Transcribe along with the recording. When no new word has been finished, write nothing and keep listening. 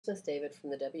Smith David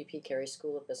from the W.P. Carey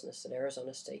School of Business at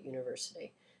Arizona State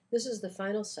University. This is the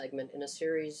final segment in a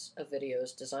series of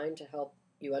videos designed to help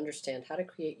you understand how to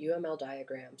create UML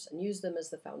diagrams and use them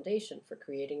as the foundation for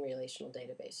creating relational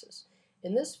databases.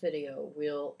 In this video,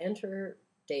 we'll enter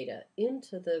data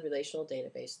into the relational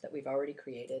database that we've already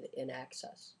created in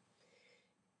Access.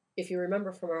 If you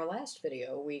remember from our last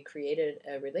video, we created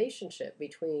a relationship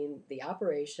between the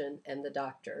operation and the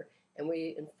doctor, and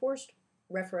we enforced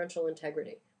referential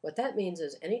integrity. What that means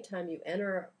is anytime you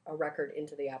enter a record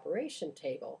into the operation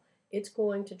table, it's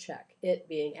going to check, it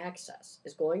being Access,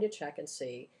 is going to check and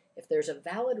see if there's a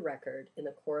valid record in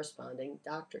the corresponding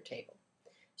doctor table.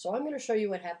 So I'm going to show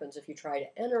you what happens if you try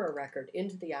to enter a record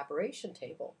into the operation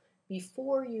table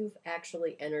before you've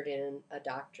actually entered in a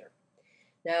doctor.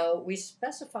 Now, we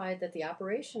specified that the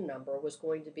operation number was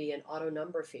going to be an auto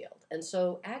number field, and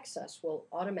so Access will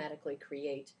automatically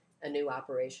create a new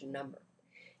operation number.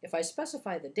 If I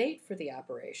specify the date for the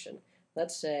operation,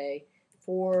 let's say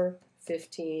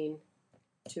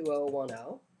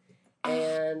 4/15/2010,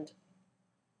 and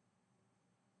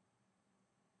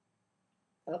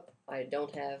I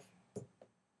don't have,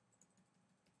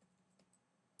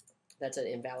 that's an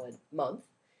invalid month.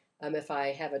 If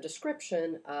I have a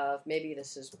description of maybe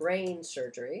this is brain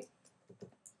surgery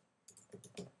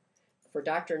for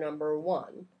doctor number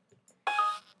 1,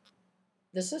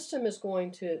 the system is going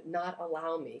to not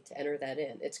allow me to enter that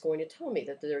in. It's going to tell me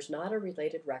that there's not a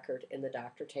related record in the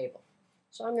doctor table.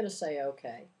 So I'm going to say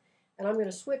OK, and I'm going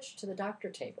to switch to the doctor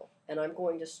table, and I'm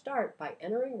going to start by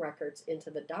entering records into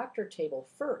the doctor table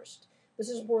first. This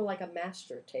is more like a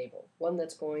master table, one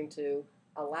that's going to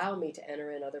allow me to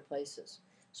enter in other places.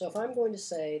 So if I'm going to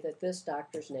say that this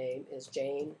doctor's name is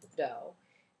Jane Doe,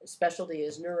 specialty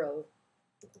is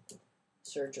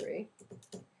neurosurgery,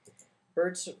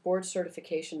 board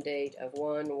certification date of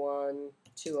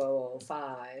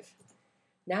 1/1/2005.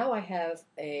 Now I have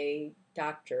a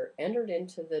doctor entered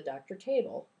into the doctor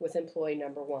table with employee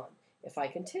number 1. If I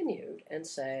continued and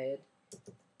said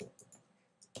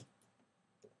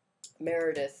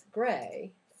Meredith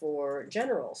Gray for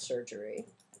general surgery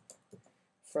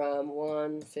from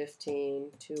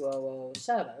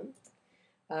 1/15/2007,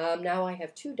 now I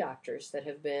have 2 doctors that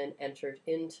have been entered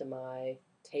into my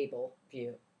table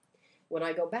view. When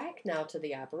I go back now to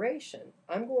the operation,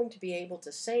 I'm going to be able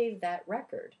to save that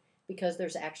record because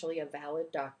there's actually a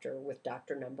valid doctor with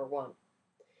doctor number 1.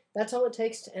 That's all it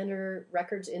takes to enter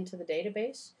records into the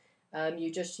database. You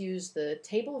just use the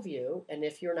table view, and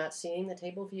if you're not seeing the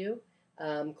table view,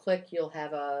 click, you'll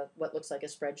have what looks like a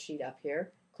spreadsheet up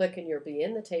here. Click and you'll be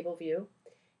in the table view.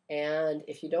 And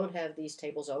if you don't have these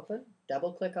tables open,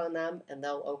 double click on them and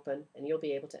they'll open and you'll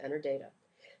be able to enter data.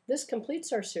 This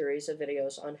completes our series of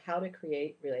videos on how to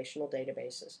create relational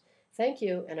databases. Thank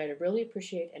you, and I'd really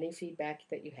appreciate any feedback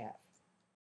that you have.